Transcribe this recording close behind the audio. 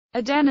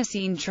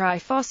Adenosine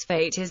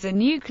triphosphate is a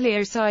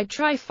nucleoside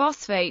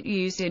triphosphate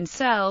used in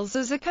cells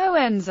as a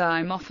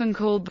coenzyme, often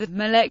called the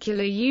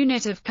molecular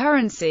unit of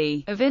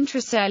currency of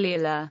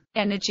intracellular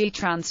energy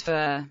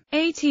transfer.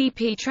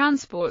 ATP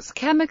transports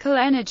chemical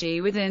energy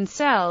within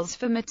cells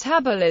for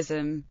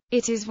metabolism.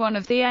 It is one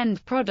of the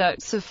end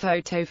products of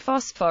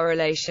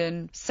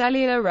photophosphorylation,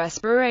 cellular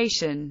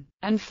respiration,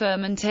 and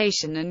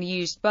fermentation, and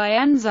used by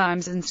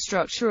enzymes and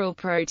structural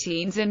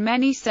proteins in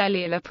many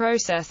cellular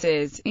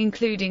processes,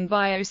 including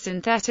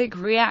biosynthetic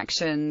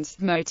reactions,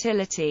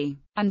 motility,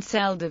 and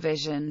cell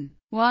division.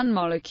 One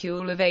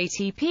molecule of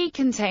ATP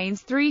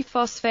contains 3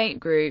 phosphate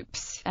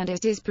groups, and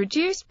it is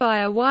produced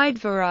by a wide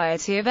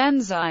variety of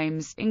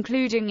enzymes,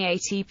 including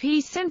ATP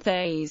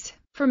synthase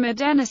from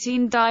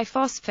adenosine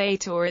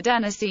diphosphate or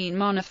adenosine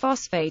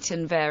monophosphate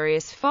and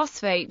various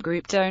phosphate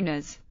group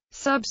donors.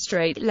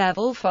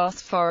 Substrate-level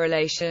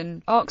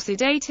phosphorylation,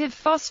 oxidative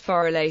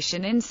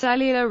phosphorylation in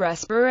cellular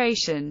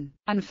respiration,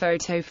 and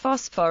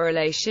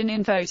photophosphorylation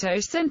in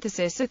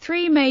photosynthesis are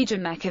 3 major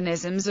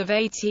mechanisms of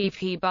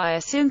ATP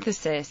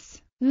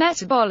biosynthesis.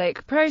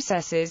 Metabolic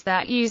processes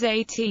that use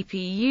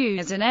ATP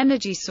as an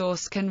energy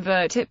source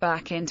convert it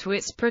back into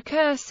its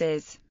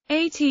precursors.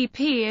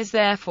 ATP is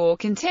therefore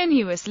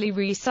continuously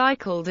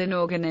recycled in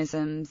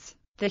organisms.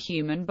 The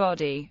human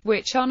body,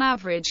 which on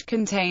average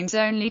contains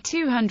only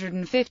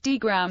 250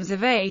 grams of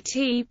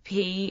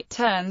ATP,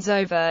 turns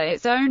over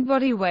its own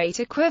body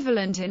weight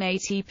equivalent in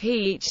ATP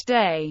each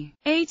day.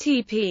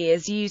 ATP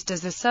is used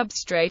as a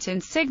substrate in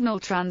signal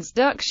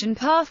transduction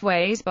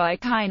pathways by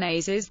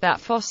kinases that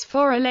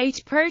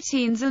phosphorylate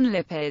proteins and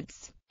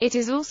lipids. It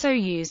is also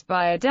used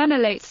by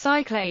adenylate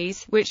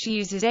cyclase, which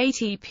uses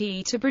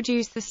ATP to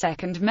produce the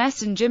second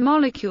messenger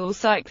molecule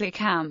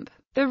cyclic AMP.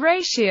 The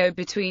ratio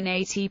between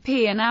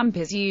ATP and AMP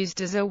is used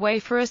as a way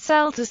for a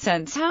cell to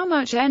sense how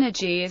much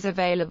energy is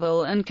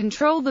available and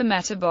control the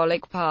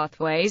metabolic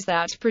pathways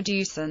that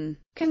produce and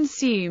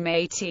consume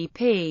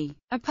ATP.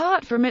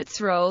 Apart from its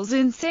roles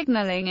in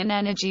signaling and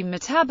energy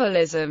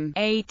metabolism,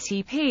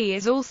 ATP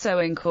is also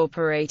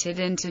incorporated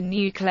into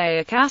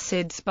nucleic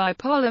acids by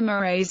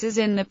polymerases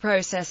in the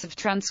process of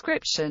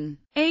transcription.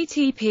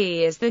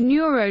 ATP is the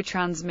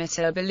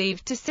neurotransmitter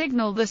believed to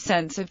signal the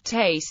sense of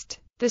taste.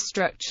 The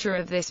structure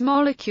of this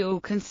molecule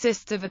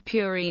consists of a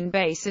purine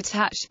base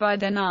attached by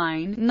the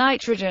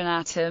 9-nitrogen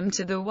atom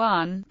to the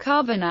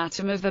 1-carbon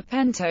atom of a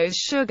pentose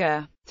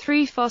sugar.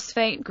 3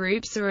 phosphate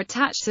groups are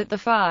attached at the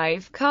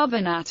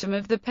 5-carbon atom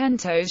of the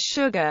pentose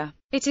sugar.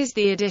 It is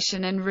the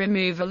addition and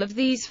removal of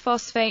these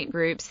phosphate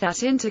groups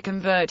that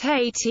interconvert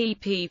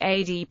ATP,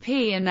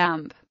 ADP and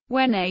AMP.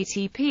 When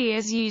ATP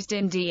is used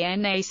in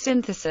DNA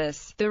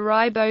synthesis, the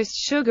ribose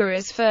sugar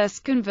is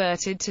first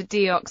converted to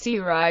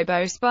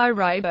deoxyribose by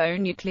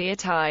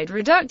ribonucleotide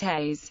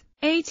reductase.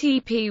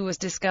 ATP was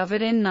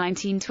discovered in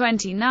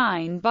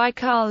 1929 by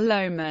Carl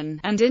Lohmann,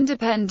 and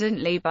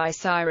independently by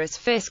Cyrus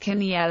Fisk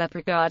and Yella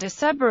Pragada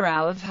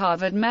Subbarao of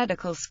Harvard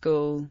Medical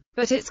School,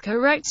 but its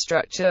correct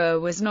structure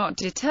was not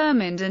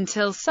determined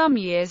until some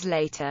years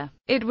later.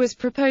 It was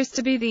proposed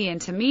to be the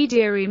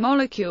intermediary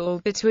molecule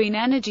between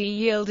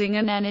energy-yielding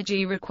and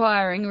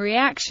energy-requiring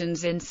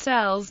reactions in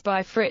cells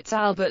by Fritz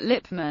Albert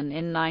Lippmann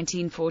in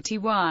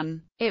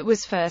 1941. It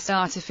was first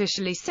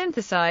artificially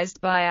synthesized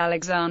by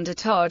Alexander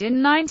Todd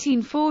in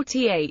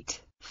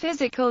 1948.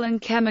 Physical and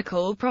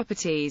chemical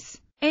properties.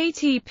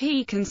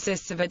 ATP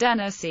consists of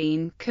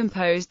adenosine,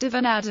 composed of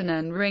an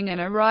adenine ring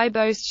and a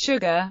ribose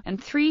sugar,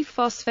 and 3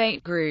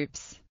 phosphate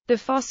groups. The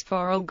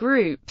phosphoryl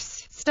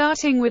groups,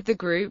 starting with the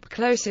group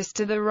closest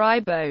to the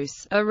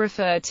ribose, are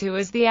referred to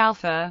as the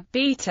alpha,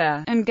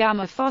 beta, and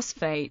gamma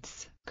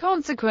phosphates.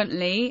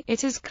 Consequently,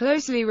 it is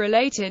closely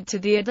related to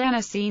the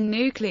adenosine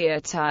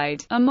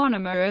nucleotide, a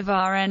monomer of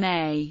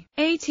RNA.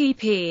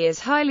 ATP is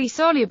highly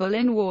soluble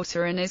in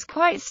water and is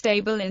quite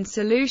stable in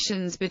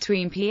solutions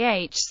between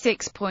pH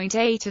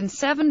 6.8 and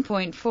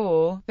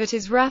 7.4, but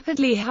is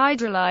rapidly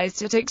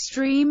hydrolyzed at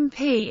extreme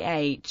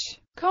pH.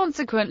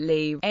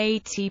 Consequently,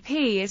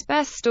 ATP is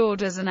best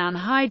stored as an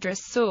anhydrous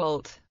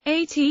salt.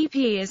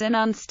 ATP is an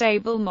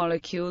unstable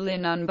molecule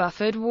in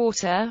unbuffered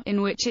water,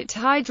 in which it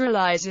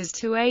hydrolyzes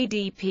to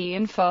ADP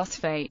and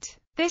phosphate.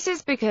 This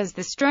is because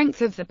the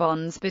strength of the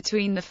bonds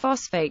between the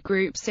phosphate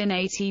groups in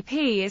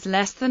ATP is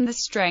less than the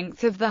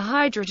strength of the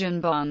hydrogen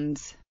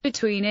bonds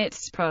between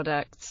its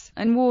products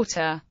and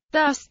water.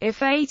 Thus,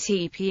 if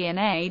ATP and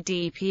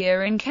ADP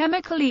are in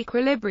chemical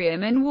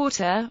equilibrium in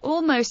water,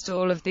 almost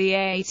all of the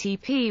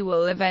ATP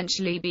will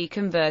eventually be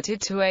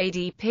converted to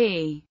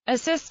ADP. A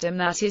system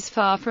that is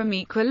far from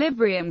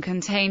equilibrium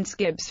contains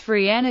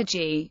Gibbs-free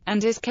energy,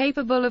 and is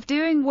capable of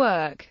doing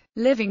work.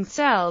 Living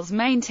cells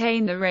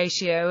maintain the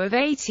ratio of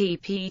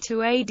ATP to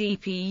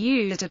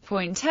ADP at a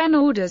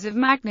 0.10 orders of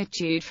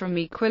magnitude from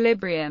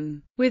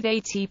equilibrium, with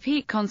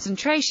ATP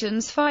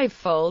concentrations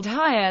 5-fold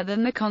higher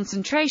than the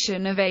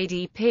concentration of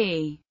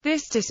ADP.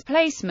 This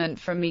displacement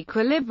from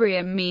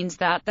equilibrium means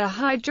that the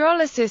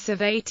hydrolysis of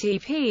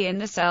ATP in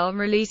the cell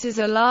releases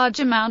a large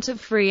amount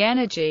of free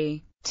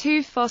energy.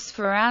 Two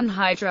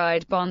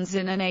phosphoranhydride bonds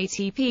in an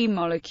ATP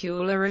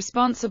molecule are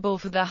responsible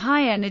for the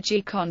high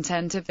energy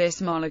content of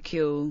this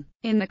molecule.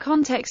 In the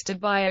context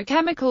of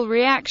biochemical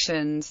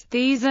reactions,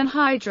 these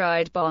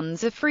anhydride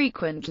bonds are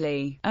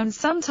frequently, and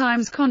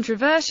sometimes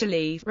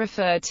controversially,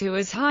 referred to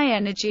as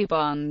high-energy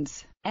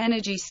bonds.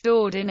 Energy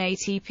stored in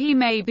ATP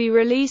may be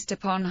released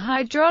upon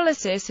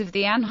hydrolysis of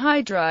the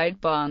anhydride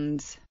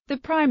bonds. The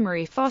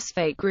primary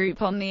phosphate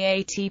group on the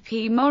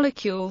ATP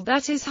molecule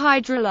that is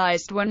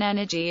hydrolyzed when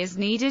energy is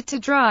needed to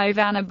drive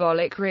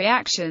anabolic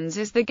reactions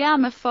is the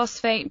gamma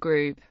phosphate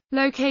group.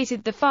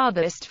 Located the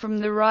farthest from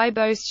the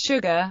ribose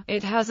sugar,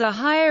 it has a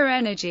higher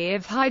energy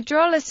of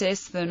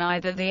hydrolysis than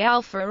either the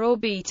alpha or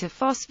beta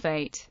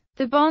phosphate.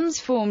 The bonds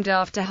formed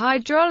after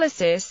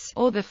hydrolysis,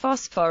 or the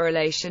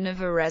phosphorylation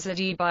of a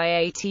residue by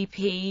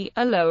ATP,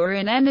 are lower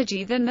in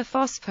energy than the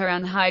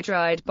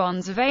phosphoranhydride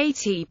bonds of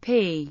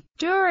ATP.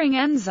 During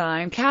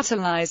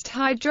enzyme-catalyzed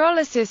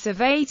hydrolysis of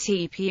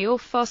ATP or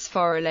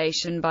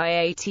phosphorylation by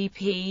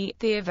ATP,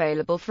 the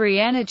available free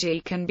energy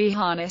can be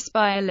harnessed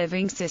by a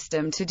living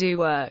system to do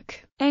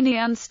work. Any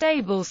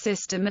unstable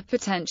system of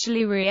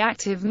potentially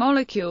reactive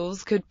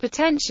molecules could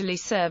potentially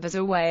serve as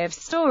a way of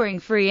storing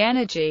free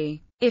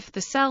energy. If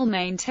the cell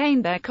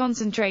maintained their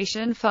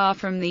concentration far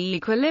from the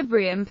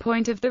equilibrium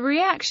point of the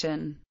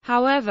reaction.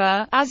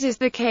 However, as is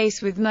the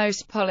case with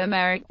most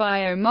polymeric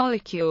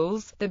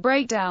biomolecules, the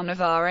breakdown of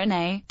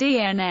RNA,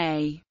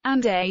 DNA,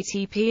 and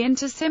ATP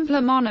into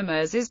simpler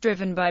monomers is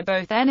driven by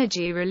both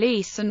energy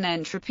release and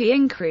entropy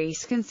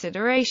increase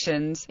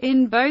considerations,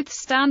 in both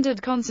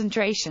standard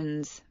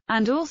concentrations,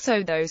 and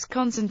also those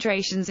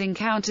concentrations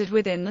encountered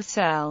within the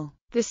cell.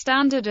 The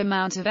standard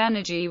amount of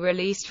energy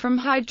released from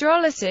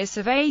hydrolysis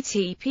of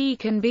ATP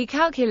can be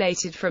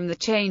calculated from the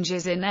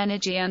changes in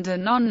energy under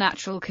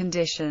non-natural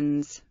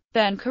conditions,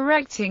 then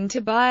correcting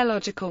to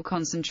biological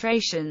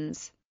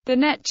concentrations. The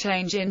net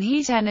change in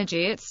heat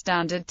energy at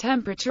standard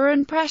temperature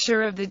and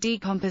pressure of the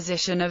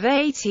decomposition of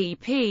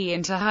ATP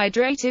into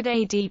hydrated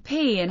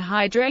ADP and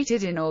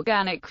hydrated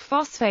inorganic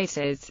phosphate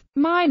is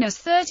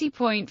minus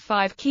 30.5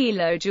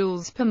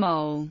 kJ per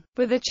mole,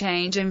 with a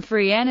change in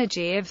free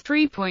energy of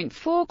 3.4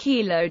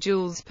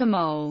 kJ per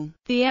mole.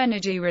 The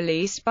energy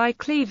released by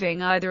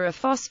cleaving either a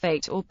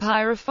phosphate or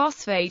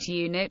pyrophosphate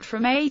unit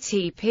from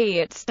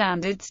ATP at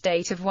standard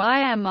state of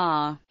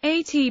YMR,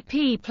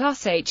 ATP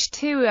plus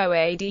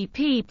H2O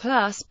ADP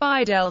plus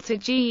by delta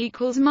G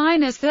equals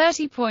minus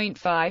 30.5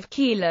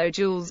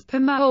 kJ per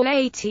mole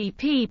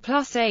ATP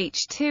plus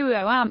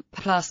H2O amp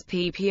plus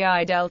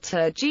PPI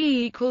delta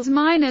G equals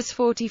minus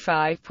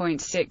 45.6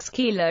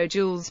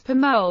 kJ per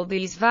mole.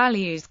 These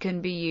values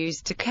can be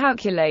used to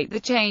calculate the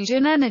change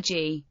in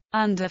energy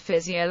under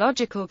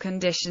physiological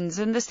conditions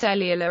and the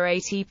cellular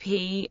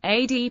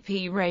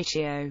ATP-ADP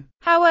ratio.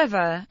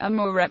 However, a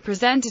more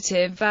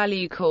representative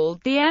value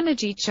called the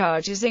energy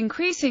charge is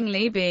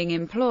increasingly being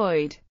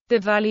employed. The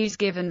values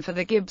given for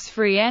the Gibbs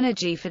free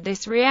energy for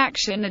this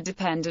reaction are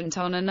dependent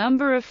on a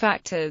number of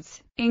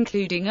factors,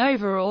 including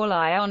overall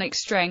ionic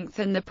strength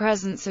and the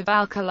presence of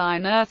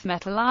alkaline earth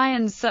metal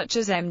ions such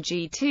as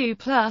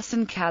Mg2+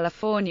 and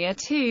California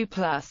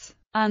 2+.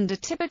 Under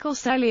typical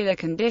cellular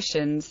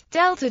conditions,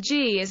 delta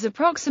G is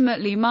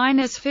approximately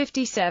minus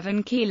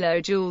 57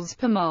 kJ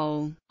per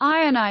mole.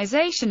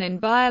 Ionization in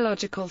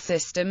biological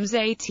systems.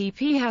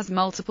 ATP has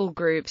multiple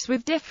groups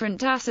with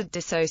different acid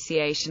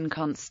dissociation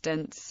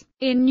constants.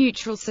 In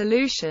neutral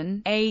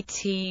solution,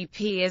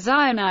 ATP as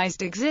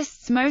ionized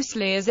exists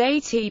mostly as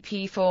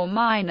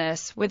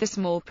ATP4-, with a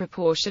small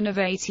proportion of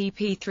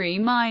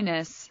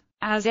ATP3-.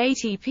 As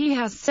ATP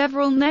has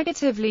several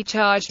negatively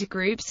charged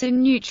groups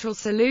in neutral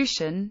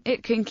solution,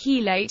 it can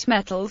chelate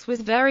metals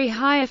with very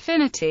high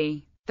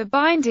affinity. The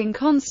binding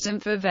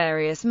constant for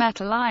various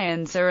metal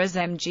ions are as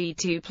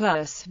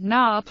Mg2+,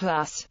 Na+,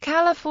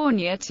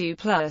 California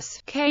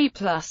 2+, K+,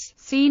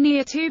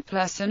 Senior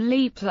 2+, and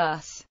Li+.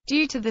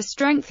 Due to the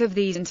strength of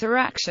these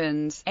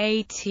interactions,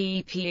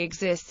 ATP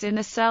exists in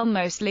a cell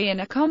mostly in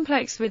a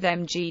complex with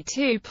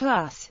Mg2+.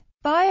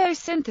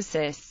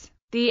 Biosynthesis.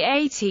 The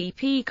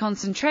ATP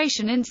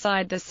concentration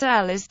inside the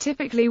cell is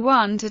typically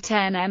 1 to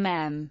 10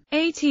 mm.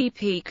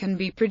 ATP can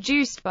be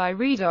produced by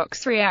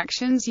redox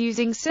reactions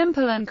using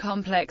simple and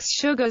complex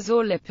sugars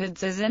or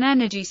lipids as an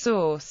energy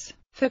source.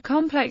 For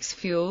complex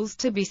fuels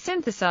to be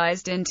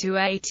synthesized into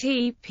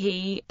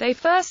ATP, they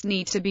first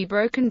need to be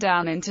broken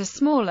down into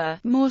smaller,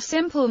 more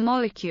simple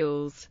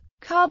molecules.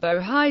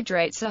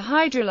 Carbohydrates are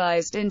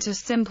hydrolyzed into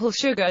simple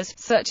sugars,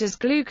 such as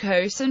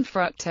glucose and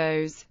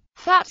fructose.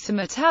 Fats are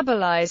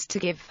metabolized to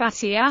give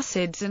fatty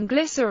acids and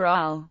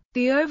glycerol.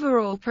 The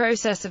overall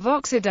process of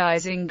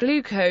oxidizing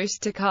glucose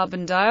to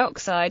carbon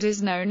dioxide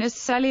is known as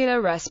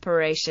cellular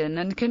respiration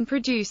and can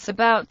produce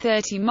about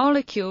 30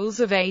 molecules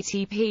of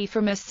ATP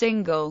from a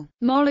single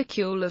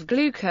molecule of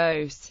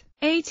glucose.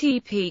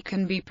 ATP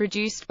can be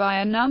produced by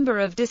a number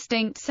of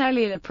distinct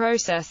cellular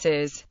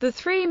processes. The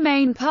three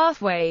main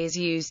pathways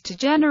used to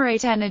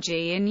generate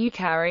energy in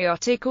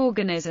eukaryotic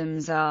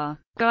organisms are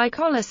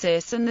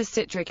glycolysis and the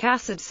citric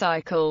acid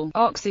cycle,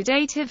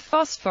 oxidative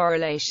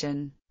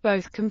phosphorylation.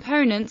 both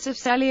components of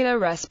cellular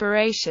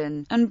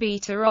respiration, and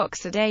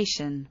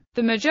beta-oxidation.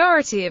 The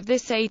majority of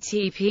this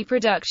ATP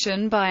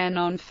production by a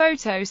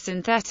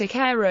non-photosynthetic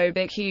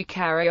aerobic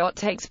eukaryote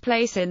takes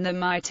place in the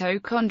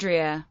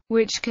mitochondria,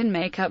 which can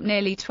make up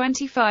nearly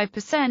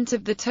 25%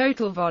 of the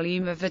total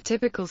volume of a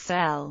typical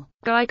cell.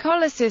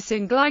 Glycolysis.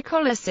 In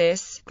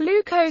glycolysis,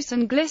 glucose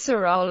and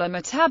glycerol are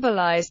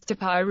metabolized to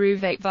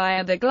pyruvate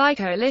via the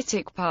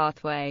glycolytic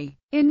pathway.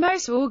 In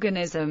most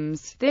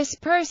organisms, this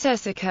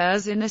process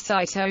occurs in the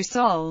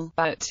cytosol,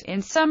 but,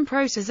 in some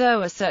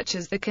protozoa such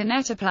as the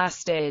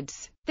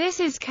kinetoplastids, this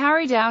is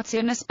carried out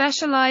in a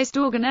specialized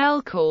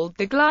organelle called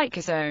the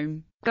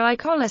glycosome.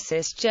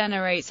 Glycolysis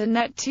generates a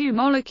net 2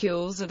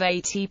 molecules of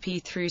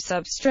ATP through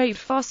substrate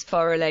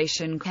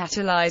phosphorylation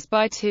catalyzed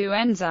by two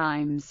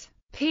enzymes,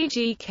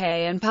 PGK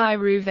and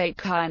pyruvate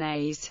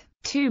kinase.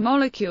 2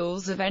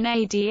 molecules of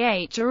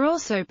NADH are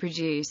also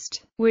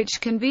produced, which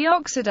can be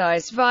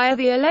oxidized via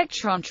the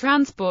electron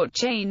transport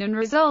chain and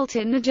result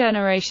in the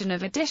generation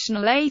of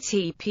additional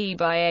ATP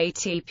by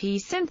ATP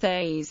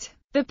synthase.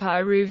 The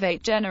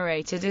pyruvate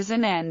generated as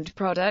an end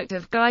product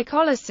of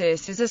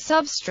glycolysis is a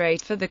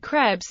substrate for the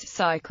Krebs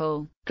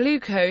cycle.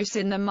 Glucose.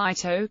 In the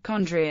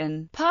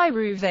mitochondrion,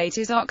 pyruvate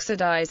is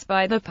oxidized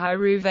by the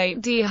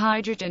pyruvate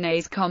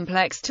dehydrogenase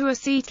complex to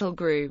acetyl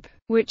group,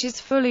 which is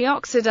fully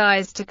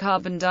oxidized to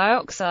carbon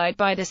dioxide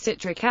by the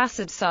citric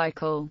acid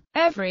cycle.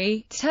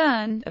 Every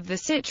turn of the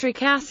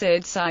citric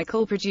acid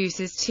cycle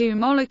produces 2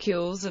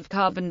 molecules of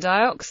carbon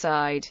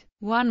dioxide,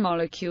 1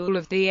 molecule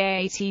of the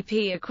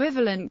ATP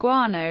equivalent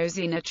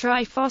guanosine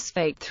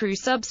triphosphate through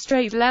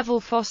substrate-level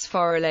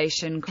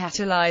phosphorylation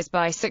catalyzed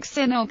by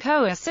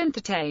succinyl-CoA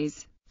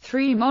synthetase,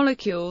 3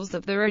 molecules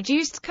of the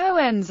reduced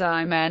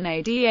coenzyme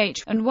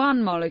NADH, and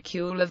 1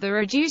 molecule of the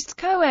reduced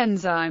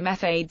coenzyme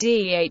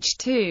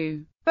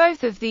FADH2.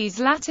 Both of these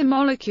latter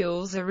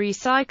molecules are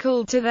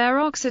recycled to their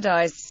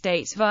oxidized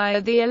states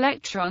via the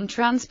electron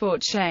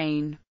transport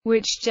chain,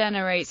 which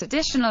generates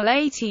additional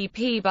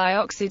ATP by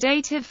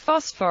oxidative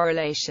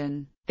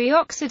phosphorylation. The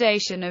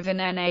oxidation of an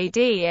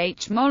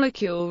NADH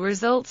molecule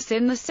results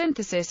in the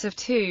synthesis of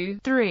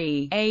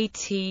 2,3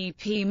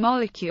 ATP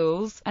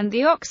molecules, and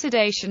the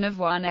oxidation of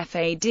 1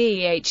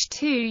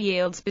 FADH2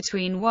 yields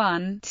between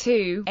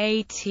 1,2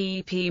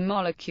 ATP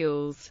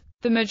molecules.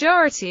 The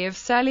majority of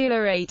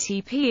cellular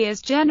ATP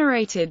is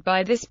generated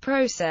by this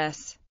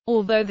process.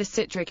 Although the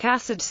citric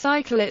acid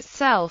cycle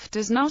itself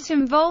does not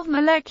involve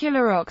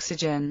molecular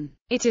oxygen,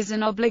 it is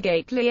an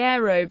obligately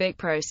aerobic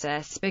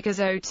process because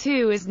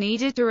O2 is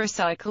needed to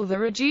recycle the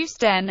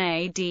reduced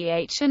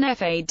NADH and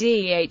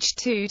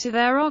FADH2 to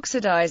their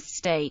oxidized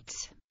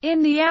states.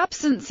 In the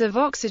absence of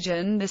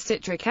oxygen, the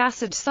citric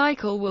acid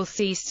cycle will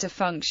cease to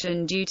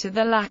function due to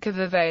the lack of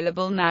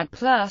available NAD+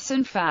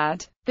 and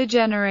FAD. The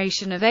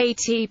generation of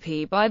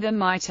ATP by the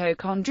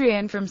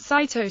mitochondrion from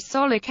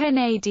cytosolic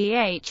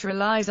NADH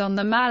relies on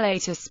the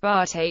malate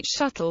aspartate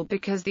shuttle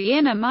because the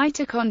inner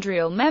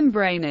mitochondrial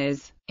membrane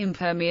is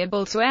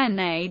impermeable to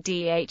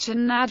NADH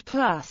and NAD+.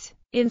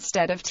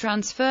 Instead of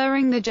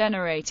transferring the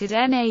generated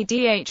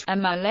NADH, a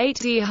malate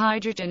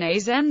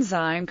dehydrogenase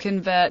enzyme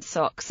converts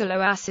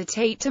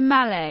oxaloacetate to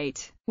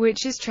malate,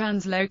 which is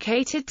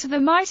translocated to the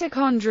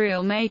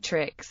mitochondrial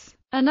matrix.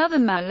 Another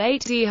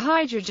malate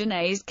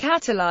dehydrogenase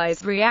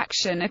catalyzed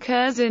reaction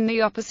occurs in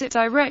the opposite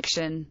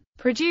direction,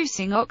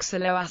 producing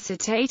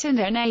oxaloacetate and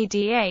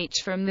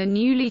NADH from the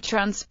newly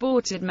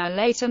transported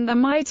malate and the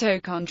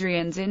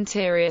mitochondrion's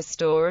interior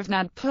store of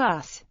NAD+.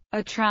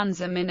 A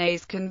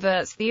transaminase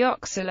converts the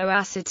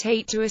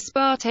oxaloacetate to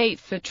aspartate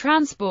for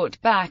transport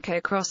back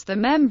across the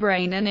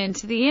membrane and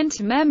into the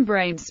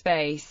intermembrane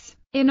space.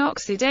 In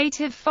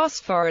oxidative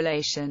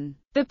phosphorylation,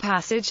 the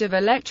passage of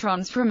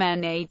electrons from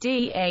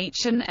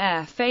NADH and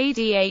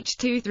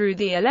FADH2 through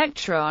the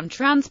electron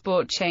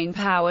transport chain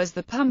powers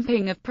the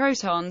pumping of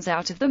protons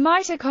out of the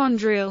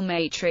mitochondrial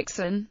matrix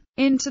and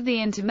into the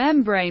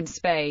intermembrane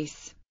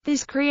space.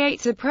 This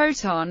creates a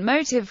proton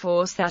motive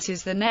force that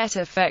is the net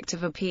effect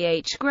of a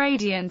pH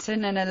gradient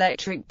and an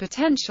electric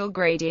potential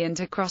gradient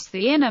across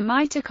the inner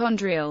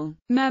mitochondrial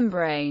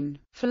membrane.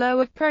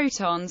 Flow of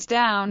protons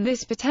down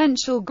this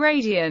potential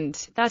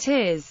gradient, that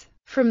is,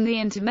 from the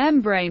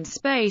intermembrane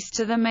space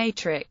to the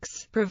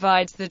matrix,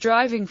 provides the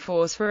driving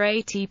force for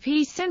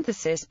ATP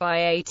synthesis by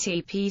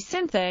ATP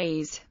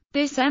synthase.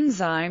 This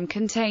enzyme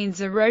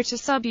contains a rotor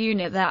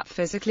subunit that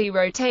physically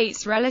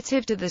rotates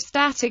relative to the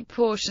static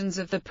portions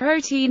of the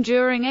protein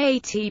during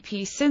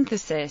ATP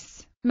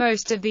synthesis.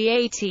 Most of the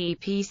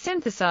ATP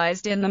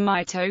synthesized in the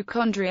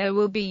mitochondria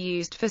will be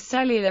used for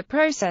cellular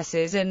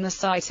processes in the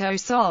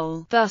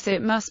cytosol, thus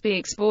it must be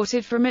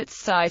exported from its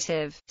site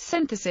of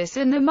synthesis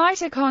in the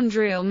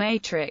mitochondrial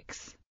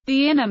matrix.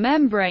 The inner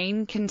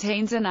membrane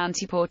contains an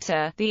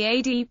antiporter, the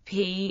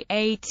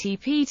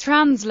ADP-ATP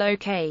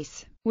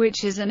translocase,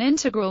 which is an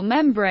integral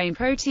membrane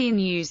protein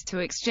used to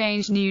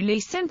exchange newly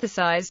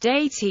synthesized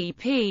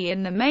ATP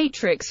in the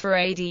matrix for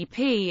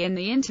ADP in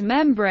the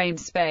intermembrane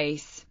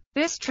space.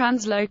 This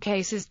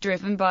translocase is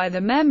driven by the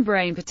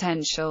membrane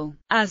potential,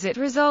 as it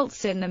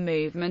results in the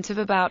movement of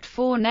about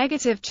 4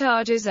 negative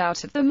charges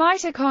out of the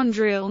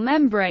mitochondrial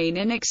membrane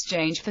in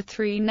exchange for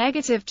 3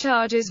 negative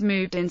charges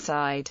moved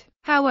inside.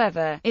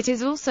 However, it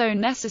is also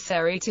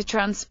necessary to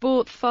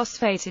transport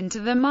phosphate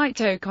into the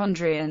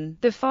mitochondrion.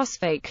 The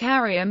phosphate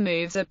carrier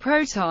moves a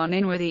proton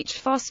in with each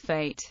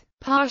phosphate,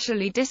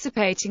 partially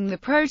dissipating the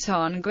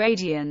proton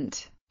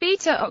gradient.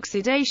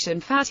 Beta-oxidation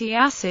fatty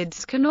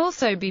acids can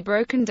also be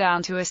broken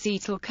down to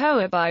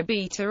acetyl-CoA by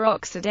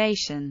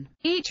beta-oxidation.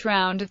 Each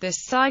round of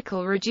this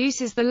cycle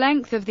reduces the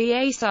length of the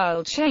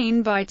acyl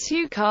chain by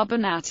 2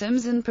 carbon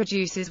atoms and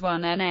produces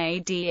one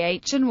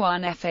NADH and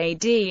one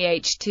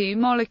FADH2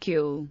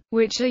 molecule,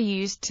 which are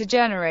used to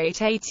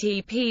generate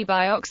ATP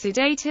by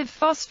oxidative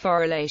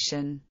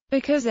phosphorylation.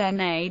 Because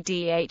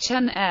NADH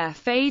and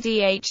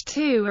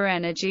FADH2 are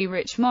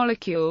energy-rich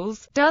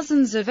molecules,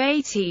 dozens of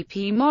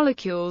ATP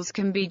molecules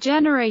can be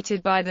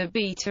generated by the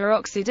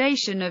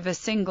beta-oxidation of a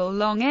single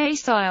long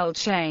acyl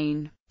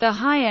chain. The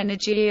high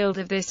energy yield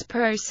of this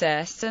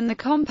process and the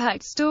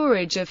compact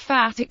storage of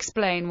fat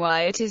explain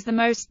why it is the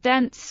most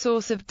dense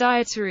source of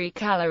dietary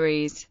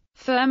calories.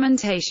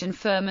 Fermentation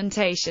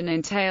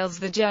entails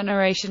the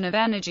generation of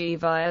energy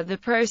via the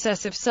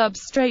process of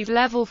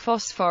substrate-level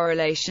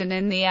phosphorylation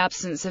in the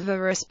absence of a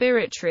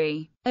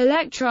respiratory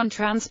electron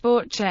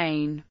transport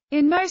chain.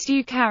 In most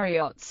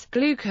eukaryotes,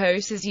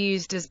 glucose is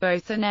used as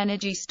both an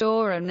energy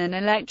store and an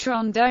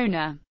electron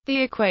donor.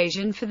 The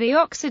equation for the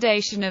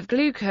oxidation of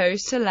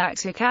glucose to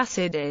lactic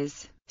acid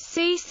is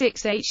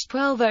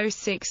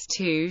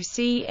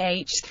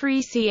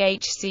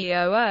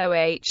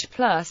C6H12O62CH3CHCOOH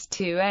plus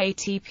 2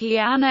 ATP.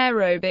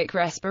 Anaerobic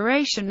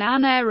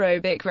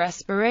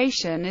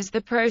respiration is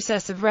the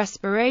process of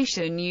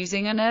respiration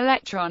using an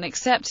electron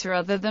acceptor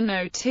other than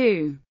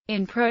O2.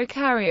 In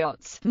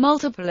prokaryotes,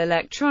 multiple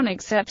electron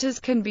acceptors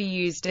can be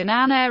used in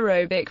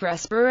anaerobic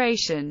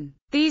respiration.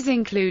 These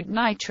include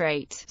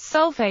nitrate,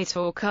 sulfate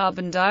or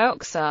carbon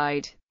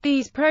dioxide.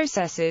 These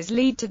processes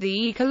lead to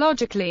the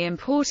ecologically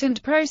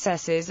important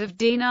processes of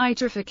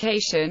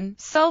denitrification,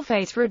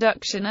 sulfate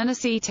reduction and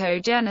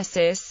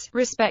acetogenesis,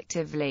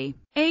 respectively.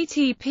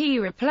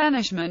 ATP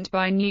replenishment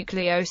by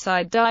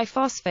nucleoside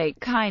diphosphate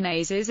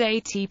kinases.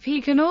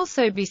 ATP can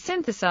also be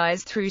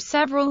synthesized through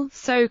several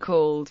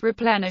so-called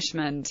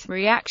replenishment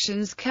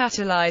reactions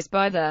catalyzed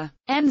by the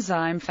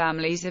enzyme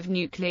families of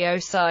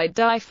nucleoside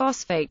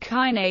diphosphate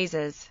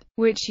kinases,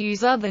 which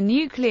use other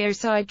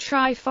nucleoside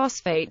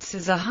triphosphates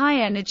as a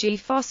high-energy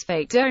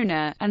phosphate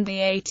donor, and the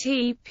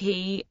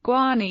ATP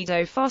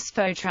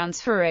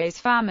guanidophosphotransferase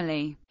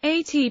family.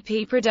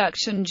 ATP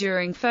production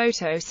during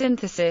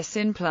photosynthesis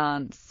in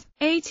plants.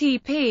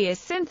 ATP is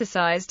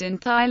synthesized in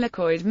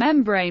thylakoid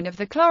membrane of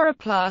the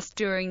chloroplast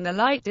during the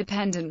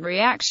light-dependent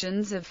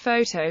reactions of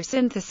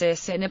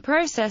photosynthesis in a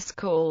process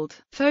called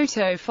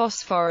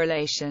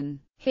photophosphorylation.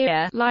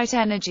 Here, light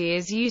energy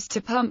is used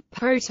to pump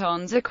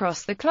protons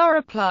across the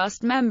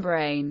chloroplast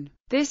membrane.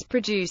 This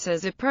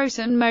produces a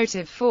proton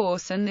motive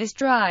force and this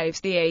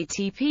drives the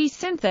ATP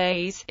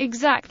synthase,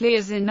 exactly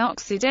as in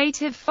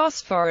oxidative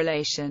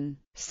phosphorylation.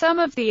 Some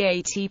of the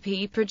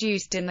ATP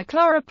produced in the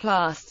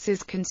chloroplasts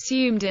is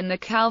consumed in the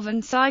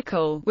Calvin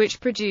cycle,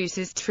 which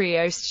produces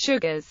triose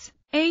sugars.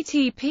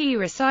 ATP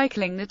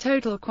recycling. The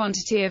total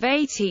quantity of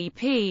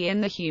ATP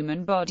in the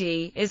human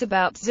body is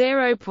about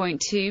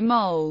 0.2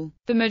 mol.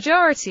 The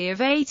majority of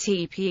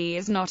ATP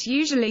is not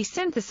usually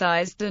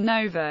synthesized de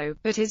novo,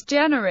 but is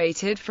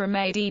generated from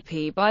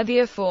ADP by the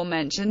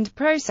aforementioned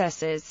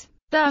processes.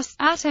 Thus,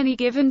 at any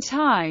given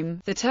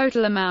time, the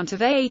total amount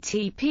of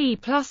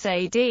ATP plus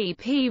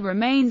ADP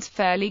remains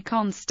fairly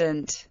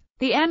constant.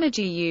 The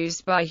energy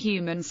used by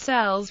human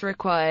cells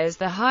requires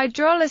the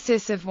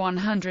hydrolysis of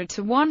 100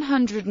 to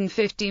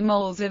 150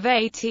 moles of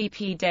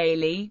ATP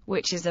daily,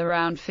 which is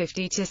around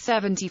 50 to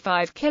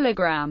 75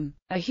 kg.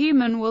 A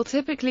human will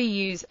typically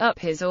use up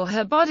his or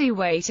her body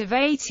weight of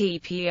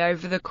ATP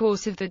over the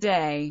course of the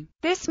day.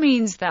 This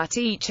means that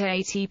each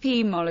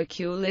ATP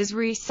molecule is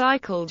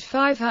recycled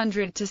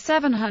 500 to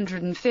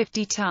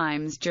 750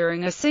 times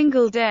during a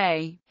single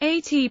day.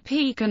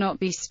 ATP cannot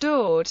be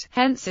stored,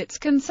 hence its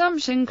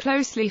consumption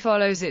closely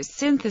follows its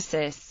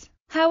synthesis.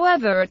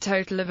 However, a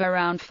total of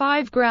around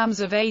 5 grams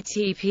of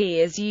ATP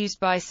is used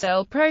by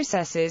cell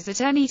processes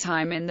at any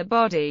time in the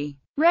body.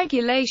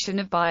 Regulation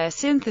of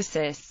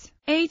biosynthesis.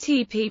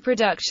 ATP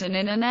production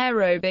in an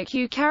aerobic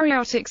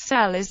eukaryotic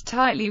cell is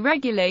tightly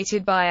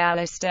regulated by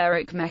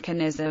allosteric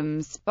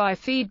mechanisms, by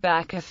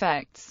feedback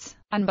effects,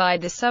 and by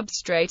the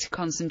substrate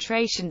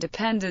concentration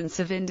dependence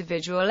of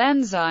individual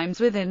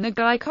enzymes within the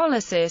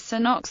glycolysis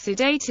and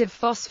oxidative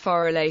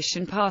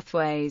phosphorylation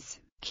pathways.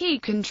 Key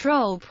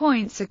control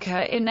points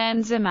occur in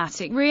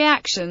enzymatic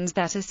reactions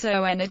that are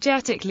so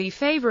energetically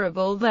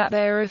favorable that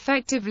they are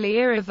effectively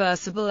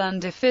irreversible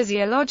under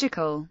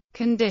physiological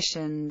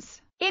conditions.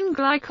 In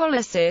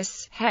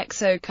glycolysis,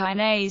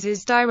 hexokinase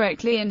is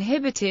directly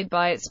inhibited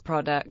by its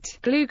product,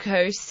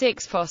 glucose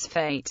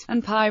 6-phosphate,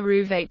 and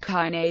pyruvate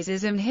kinase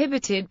is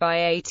inhibited by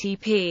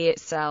ATP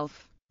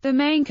itself. The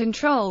main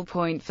control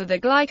point for the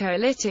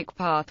glycolytic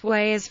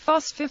pathway is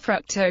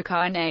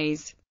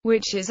phosphofructokinase,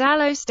 which is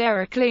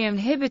allosterically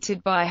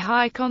inhibited by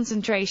high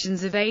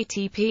concentrations of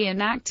ATP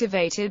and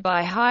activated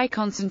by high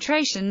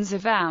concentrations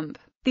of AMP.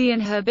 The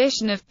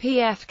inhibition of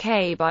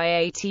PFK by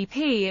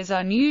ATP is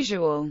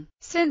unusual,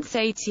 since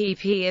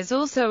ATP is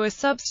also a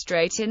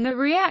substrate in the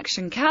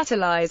reaction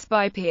catalyzed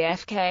by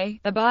PFK.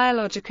 The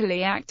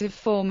biologically active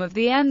form of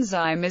the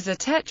enzyme is a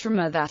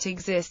tetramer that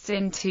exists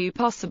in two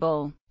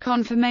possible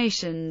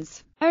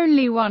conformations,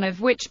 only one of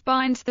which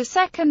binds the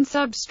second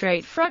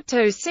substrate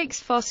fructose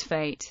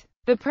 6-phosphate.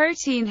 The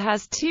protein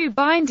has two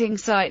binding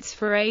sites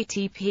for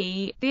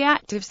ATP. The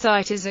active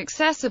site is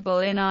accessible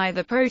in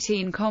either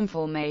protein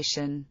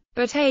conformation,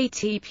 but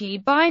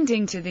ATP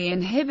binding to the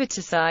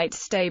inhibitor site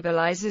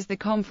stabilizes the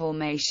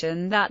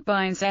conformation that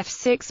binds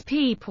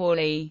F6P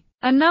poorly.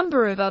 A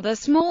number of other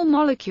small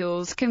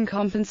molecules can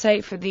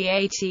compensate for the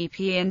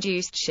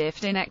ATP-induced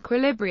shift in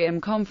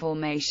equilibrium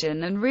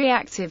conformation and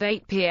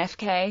reactivate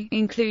PFK,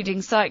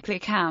 including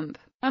cyclic AMP,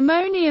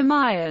 ammonium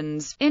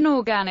ions,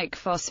 inorganic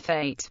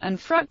phosphate, and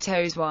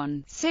fructose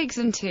 1,6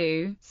 and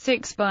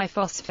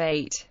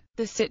 2,6-biphosphate.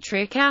 The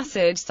citric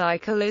acid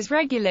cycle is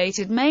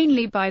regulated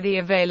mainly by the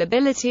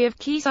availability of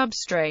key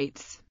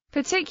substrates,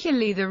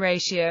 particularly the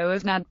ratio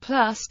of NAD+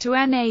 to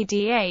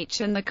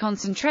NADH and the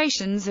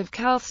concentrations of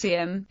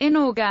calcium,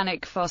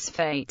 inorganic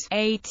phosphate,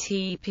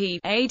 ATP,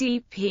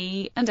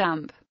 ADP, and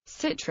AMP.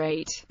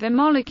 Citrate, the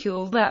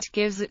molecule that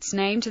gives its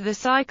name to the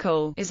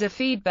cycle, is a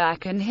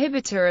feedback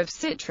inhibitor of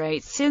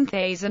citrate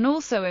synthase and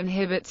also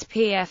inhibits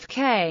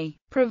PFK,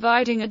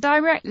 providing a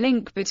direct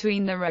link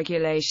between the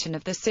regulation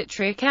of the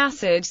citric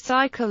acid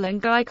cycle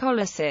and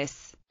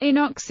glycolysis. In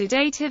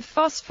oxidative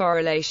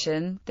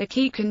phosphorylation, the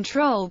key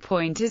control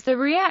point is the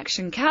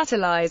reaction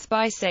catalyzed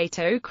by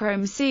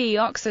cytochrome C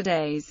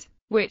oxidase,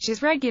 which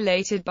is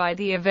regulated by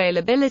the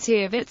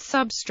availability of its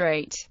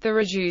substrate, the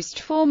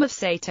reduced form of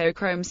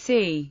cytochrome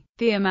C.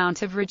 The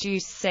amount of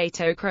reduced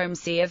cytochrome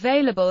C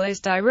available is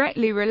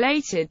directly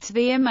related to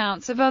the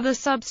amounts of other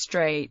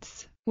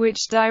substrates,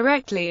 which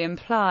directly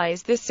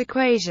implies this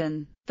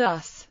equation.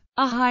 Thus,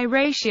 a high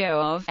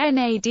ratio of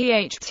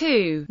NADH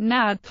to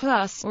NAD+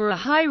 or a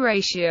high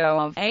ratio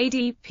of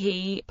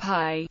ADP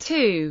pi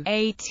to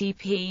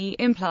ATP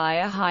imply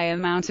a high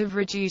amount of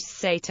reduced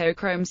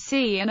cytochrome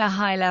C and a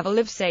high level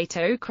of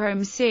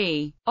cytochrome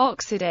C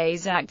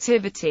oxidase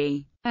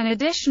activity. An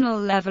additional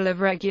level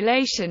of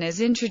regulation is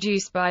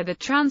introduced by the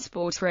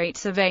transport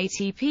rates of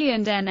ATP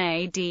and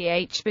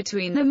NADH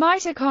between the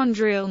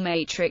mitochondrial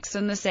matrix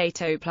and the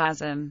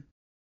cytoplasm.